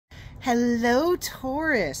Hello,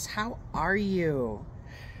 Taurus. How are you?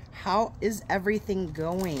 How is everything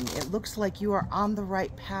going? It looks like you are on the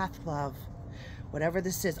right path, love. Whatever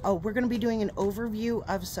this is. Oh, we're going to be doing an overview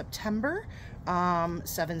of September.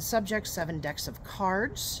 7 subjects, 7 decks of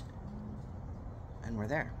cards. And we're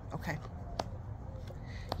there. Okay.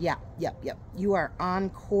 Yep. You are on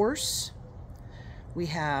course. We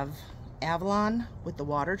have Avalon with the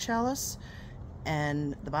water chalice.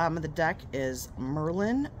 And the bottom of the deck is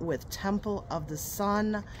Merlin with Temple of the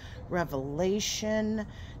Sun, Revelation,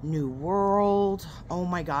 New World. Oh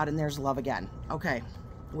my God, and there's love again. Okay,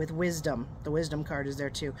 with Wisdom. The Wisdom card is there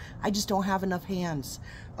too. I just don't have enough hands.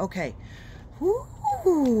 Okay.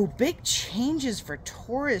 Ooh, big changes for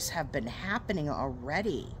Taurus have been happening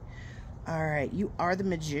already. All right, you are the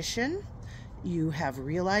Magician. You have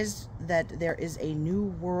realized that there is a new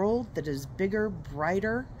world that is bigger,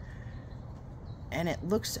 brighter, and it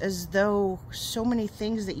looks as though so many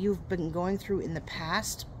things that you've been going through in the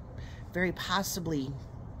past, very possibly,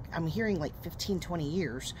 I'm hearing like 15, 20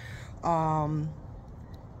 years,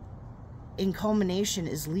 in culmination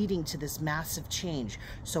is leading to this massive change.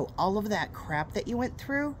 So all of that crap that you went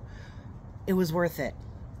through, it was worth it.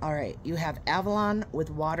 All right, you have Avalon with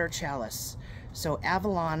water chalice. So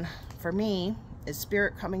Avalon, for me, is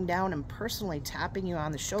spirit coming down and personally tapping you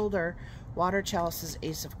on the shoulder. Water chalice is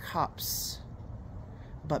Ace of Cups,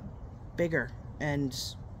 but bigger and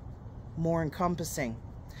more encompassing.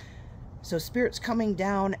 So spirit's coming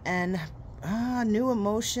down and new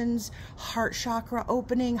emotions, heart chakra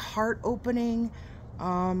opening, heart opening,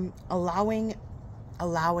 allowing.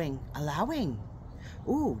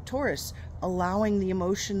 Ooh, Taurus, allowing the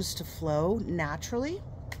emotions to flow naturally.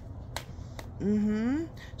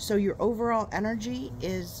 So your overall energy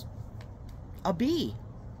is a bee.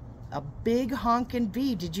 A big honking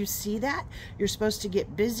bee. Did you see that? You're supposed to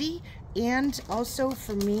get busy. And also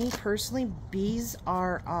for me personally, bees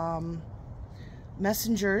are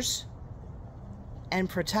messengers and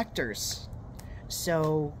protectors.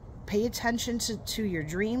 So pay attention to your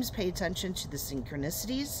dreams. Pay attention to the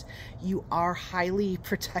synchronicities. You are highly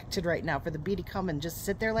protected right now. For the bee to come and just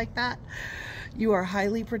sit there like that, you are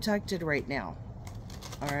highly protected right now.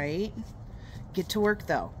 All right? Get to work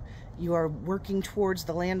though. You are working towards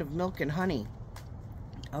the land of milk and honey.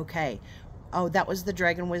 Okay. Oh, that was the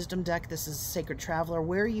Dragon Wisdom deck. This is Sacred Traveler.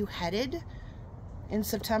 Where are you headed in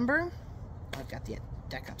September? I've got the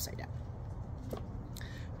deck upside down.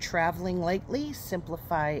 Traveling lightly,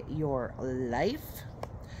 simplify your life.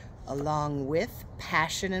 Along with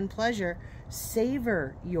passion and pleasure,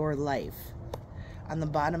 savor your life. On the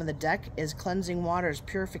bottom of the deck is Cleansing Waters,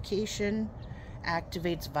 purification,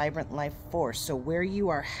 activates vibrant life force. So where you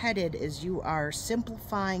are headed is you are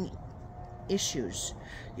simplifying issues.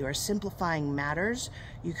 You are simplifying matters.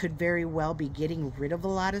 You could very well be getting rid of a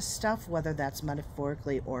lot of stuff, whether that's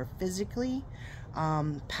metaphorically or physically.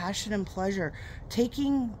 Passion and pleasure.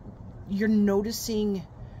 You're noticing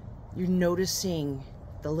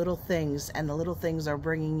the little things, and the little things are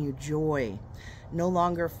bringing you joy. No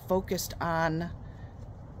longer focused on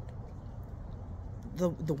the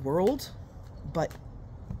world, but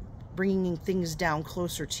bringing things down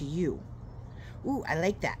closer to you. Ooh, I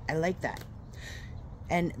like that. I like that.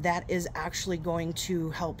 And that is actually going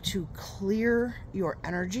to help to clear your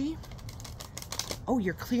energy. Oh,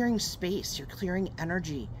 you're clearing space. You're clearing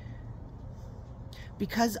energy.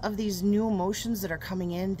 Because of these new emotions that are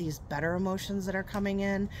coming in, these better emotions that are coming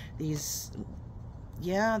in, these,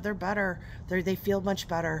 yeah, they're better. They feel much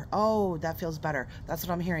better. Oh, that feels better. That's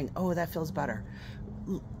what I'm hearing. Oh, that feels better.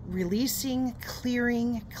 Releasing,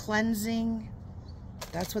 clearing, cleansing.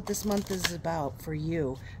 That's what this month is about for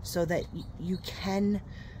you, so that you can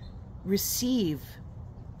receive.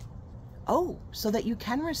 Oh, so that you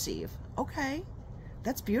can receive. Okay,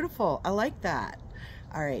 that's beautiful. I like that.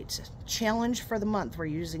 All right, challenge for the month. We're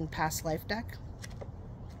using Past Life deck.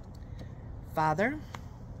 Father,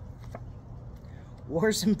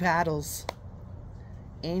 Wars and Battles.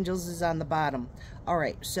 Angels is on the bottom. All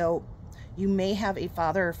right, so you may have a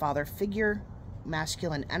father or father figure,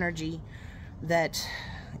 masculine energy, that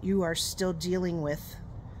you are still dealing with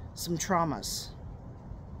some traumas.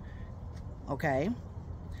 Okay?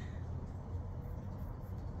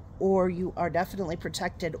 Or you are definitely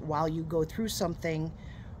protected while you go through something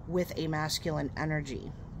with a masculine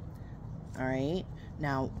energy. All right?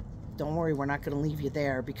 Now, don't worry, we're not going to leave you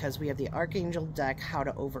there, because we have the Archangel deck, How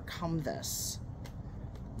to Overcome This.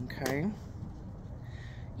 Okay?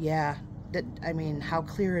 Yeah. I mean, how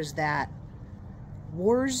clear is that?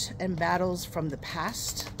 Wars and battles from the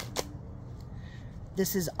past.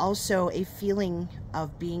 This is also a feeling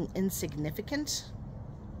of being insignificant.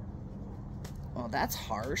 Well, that's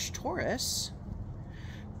harsh, Taurus.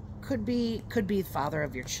 Could be father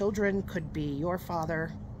of your children, could be your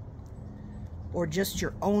father, or just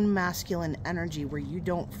your own masculine energy where you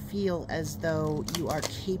don't feel as though you are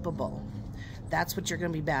capable. That's what you're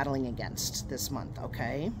going to be battling against this month,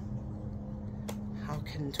 okay? How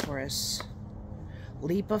can Taurus?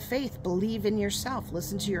 Leap of faith. Believe in yourself.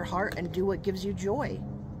 Listen to your heart and do what gives you joy.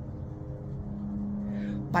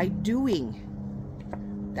 By doing.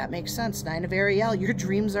 That makes sense. 9 of Ariel. Your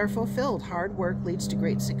dreams are fulfilled. Hard work leads to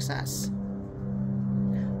great success.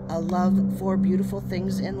 A love for beautiful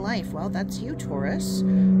things in life. Well, that's you, Taurus. I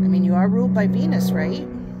mean, you are ruled by Venus, right?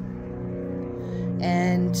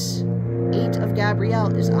 And 8 of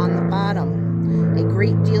Gabrielle is on the bottom. A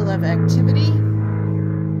great deal of activity.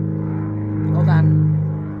 Hold on.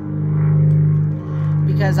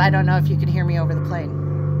 Because I don't know if you can hear me over the plane.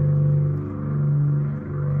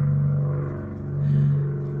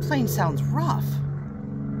 Plane sounds rough.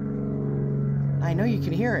 I know you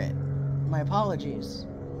can hear it. My apologies.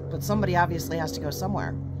 But somebody obviously has to go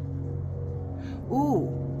somewhere.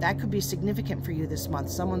 Ooh, that could be significant for you this month.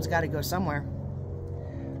 Someone's got to go somewhere.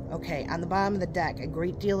 Okay, on the bottom of the deck, a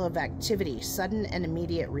great deal of activity, sudden and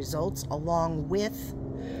immediate results, along with,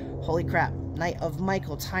 holy crap, Knight of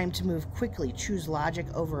Michael, time to move quickly, choose logic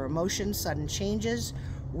over emotion, sudden changes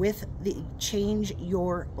with the change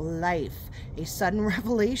your life. A sudden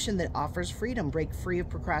revelation that offers freedom, break free of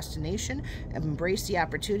procrastination, and embrace the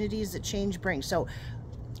opportunities that change brings. So,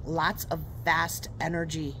 lots of fast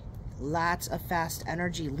energy. Lots of fast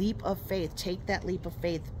energy. Leap of faith. Take that leap of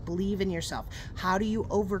faith. Believe in yourself. How do you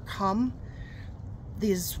overcome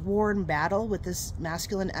this war and battle with this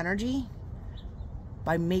masculine energy?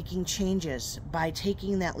 By making changes, by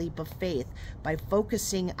taking that leap of faith, by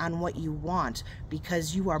focusing on what you want,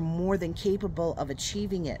 because you are more than capable of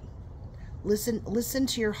achieving it. Listen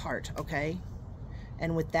to your heart, okay?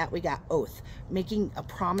 And with that, we got oath. Making a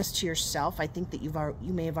promise to yourself. I think that you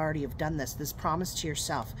may have already have done this. This promise to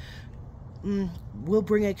yourself will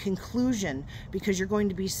bring a conclusion, because you're going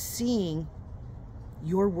to be seeing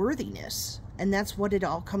your worthiness. And that's what it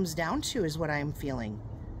all comes down to, is what I am feeling.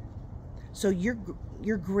 So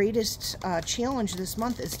your greatest challenge this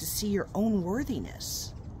month is to see your own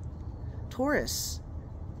worthiness. Taurus,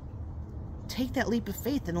 take that leap of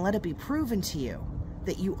faith and let it be proven to you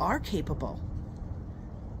that you are capable.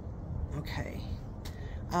 Okay.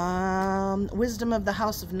 Wisdom of the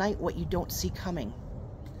House of Night, what you don't see coming.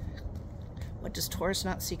 What does Taurus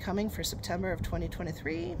not see coming for September of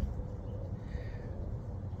 2023?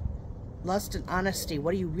 Lust and honesty,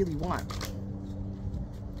 what do you really want?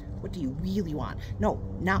 What do you really want? No,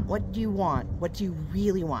 not what do you want. What do you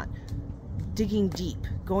really want? Digging deep,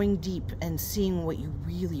 going deep and seeing what you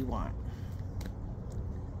really want.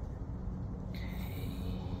 Okay.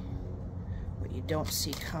 What you don't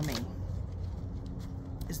see coming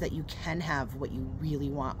is that you can have what you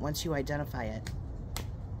really want once you identify it.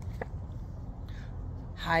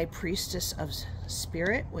 High Priestess of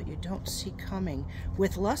Spirit, what you don't see coming.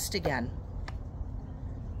 With lust again.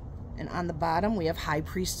 And on the bottom, we have High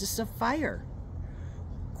Priestess of Fire.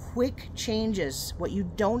 Quick changes. What you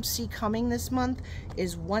don't see coming this month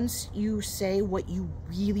is once you say what you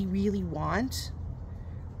really, really want,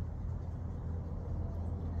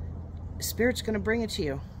 Spirit's going to bring it to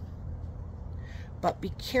you. But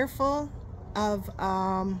be careful of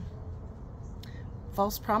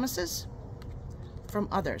false promises from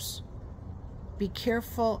others. Be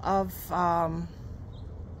careful of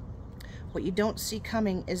what you don't see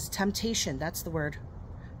coming is temptation. That's the word.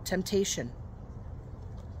 Temptation.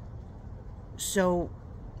 So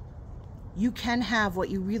you can have what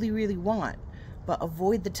you really, really want, but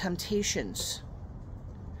avoid the temptations.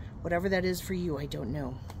 Whatever that is for you, I don't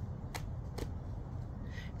know.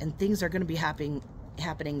 And things are going to be happening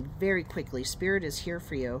very quickly. Spirit is here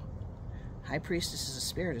for you. High Priestess is a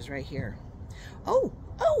spirit is right here. Oh,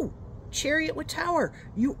 Chariot with Tower.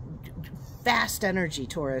 You fast energy,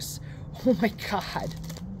 Taurus. Oh my God.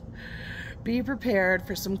 Be prepared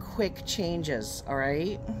for some quick changes, all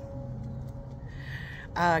right?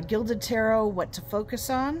 Gilded Tarot, what to focus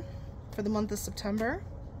on for the month of September.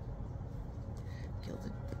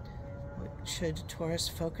 Gilded, what should Taurus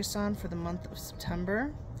focus on for the month of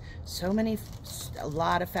September? A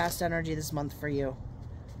lot of fast energy this month for you.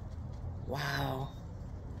 Wow.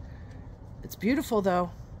 It's beautiful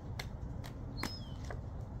though.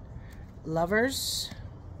 Lovers.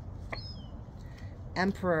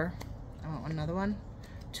 Emperor. Oh, another one.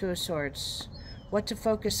 2 of Swords. What to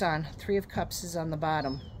focus on. 3 of Cups is on the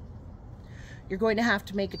bottom. You're going to have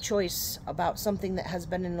to make a choice about something that has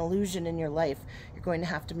been an illusion in your life. You're going to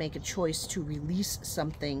have to make a choice to release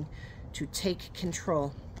something to take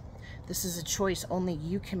control. This is a choice only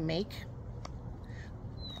you can make.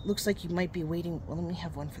 Looks like you might be waiting. Well, let me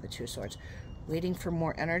have one for the Two of Swords. Waiting for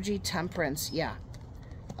more energy. Temperance. Yeah.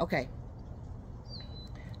 Okay.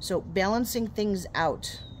 So balancing things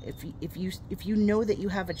out. If you know that you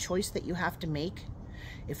have a choice that you have to make,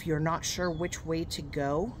 if you're not sure which way to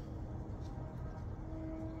go,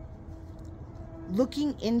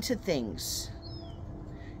 looking into things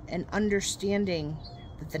and understanding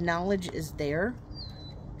that the knowledge is there,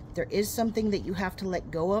 there is something that you have to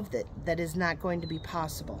let go of that is not going to be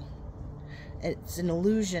possible. It's an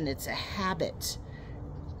illusion. It's a habit.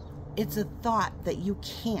 It's a thought that you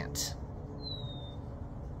can't.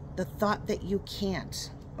 The thought that you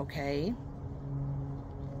can't, okay?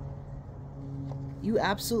 You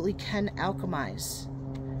absolutely can alchemize.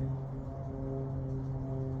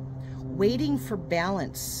 Waiting for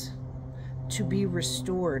balance to be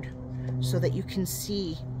restored so that you can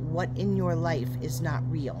see what in your life is not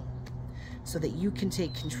real, so that you can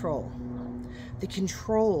take control. The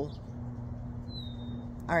control.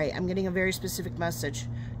 All right, I'm getting a very specific message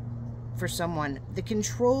for someone. The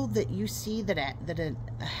control that you see that a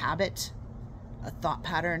habit, a thought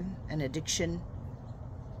pattern, an addiction,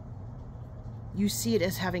 you see it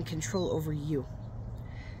as having control over you,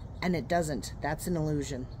 and it doesn't. That's an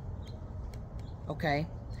illusion. Okay?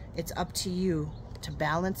 It's up to you to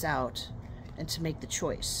balance out and to make the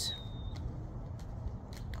choice.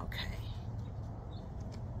 Okay.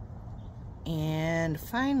 And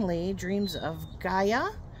finally, dreams of Gaia,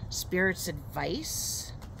 Spirit's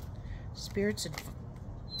advice. Spirit's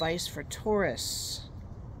advice for Taurus.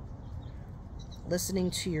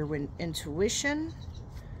 Listening to your intuition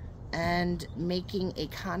and making a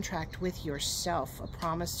contract with yourself, a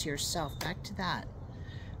promise to yourself. Back to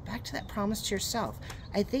that promise to yourself.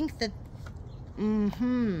 I think that,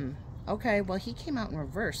 okay, well, he came out in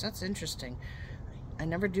reverse. That's interesting. I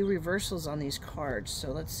never do reversals on these cards,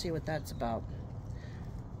 so let's see what that's about.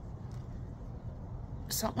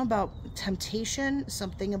 Something about temptation,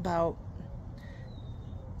 something about,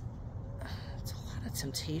 it's a lot of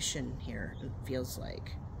temptation here, it feels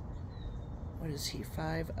like. What is he?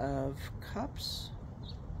 5 of Cups?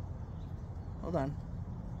 Hold on.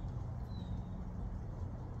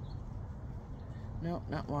 No,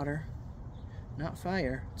 not water. Not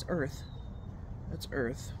fire. It's earth. That's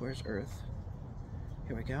earth. Where's earth?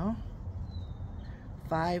 Here we go.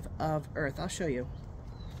 5 of earth. I'll show you.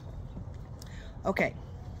 Okay.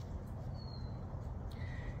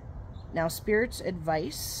 Now, Spirit's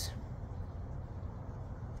advice.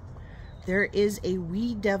 There is a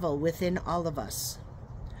wee devil within all of us.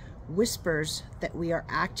 Whispers that we are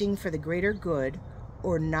acting for the greater good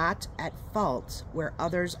or not at fault where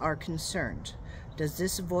others are concerned. Does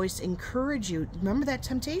this voice encourage you? Remember that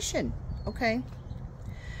temptation. Okay.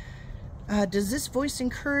 Does this voice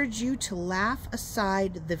encourage you to laugh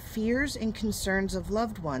aside the fears and concerns of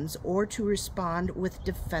loved ones or to respond with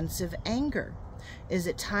defensive anger? Is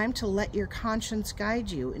it time to let your conscience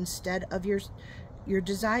guide you instead of your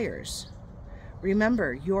desires?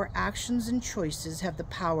 Remember, your actions and choices have the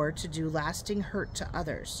power to do lasting hurt to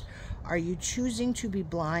others. Are you choosing to be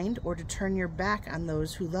blind or to turn your back on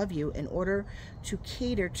those who love you in order to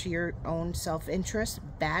cater to your own self-interest,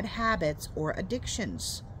 bad habits, or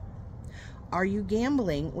addictions? Are you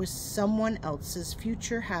gambling with someone else's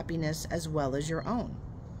future happiness as well as your own?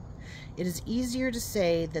 It is easier to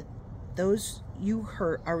say that those you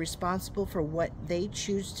hurt are responsible for what they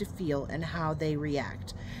choose to feel and how they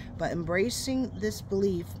react. But embracing this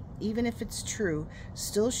belief, even if it's true,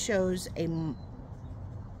 still shows a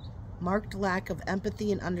marked lack of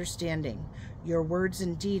empathy and understanding. Your words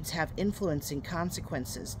and deeds have influence and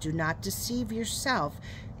consequences. Do not deceive yourself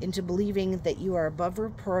into believing that you are above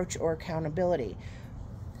reproach or accountability.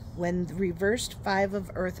 When the reversed 5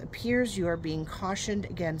 of earth appears, you are being cautioned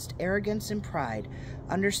against arrogance and pride.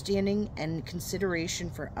 Understanding and consideration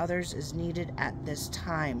for others is needed at this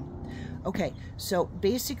time. Okay, so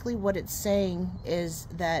basically what it's saying is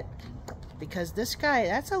that, because this guy,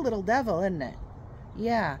 that's a little devil, isn't it?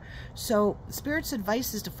 Yeah. So Spirit's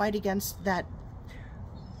advice is to fight against that,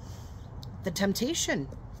 the temptation.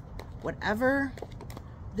 Whatever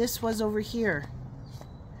this was over here.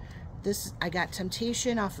 This, I got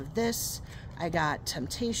temptation off of this. I got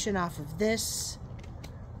temptation off of this.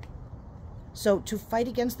 So to fight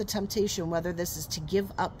against the temptation, whether this is to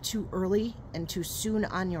give up too early and too soon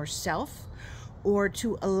on yourself, or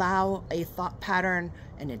to allow a thought pattern,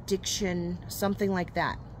 an addiction, something like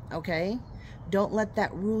that, okay? Don't let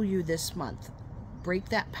that rule you this month. Break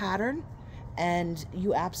that pattern, and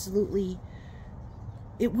you absolutely,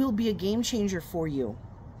 it will be a game changer for you.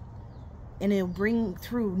 and it'll bring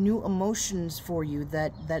through new emotions for you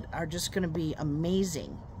that are just going to be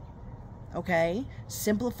amazing. Okay?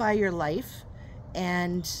 Simplify your life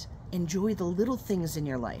and enjoy the little things in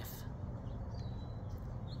your life.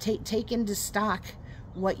 Take into stock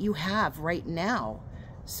what you have right now,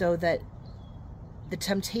 so that the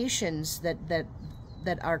temptations that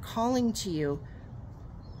are calling to you,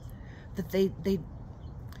 that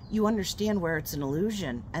you understand where it's an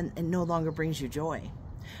illusion and no longer brings you joy.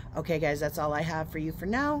 Okay, guys, that's all I have for you for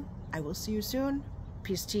now. I will see you soon.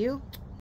 Peace to you.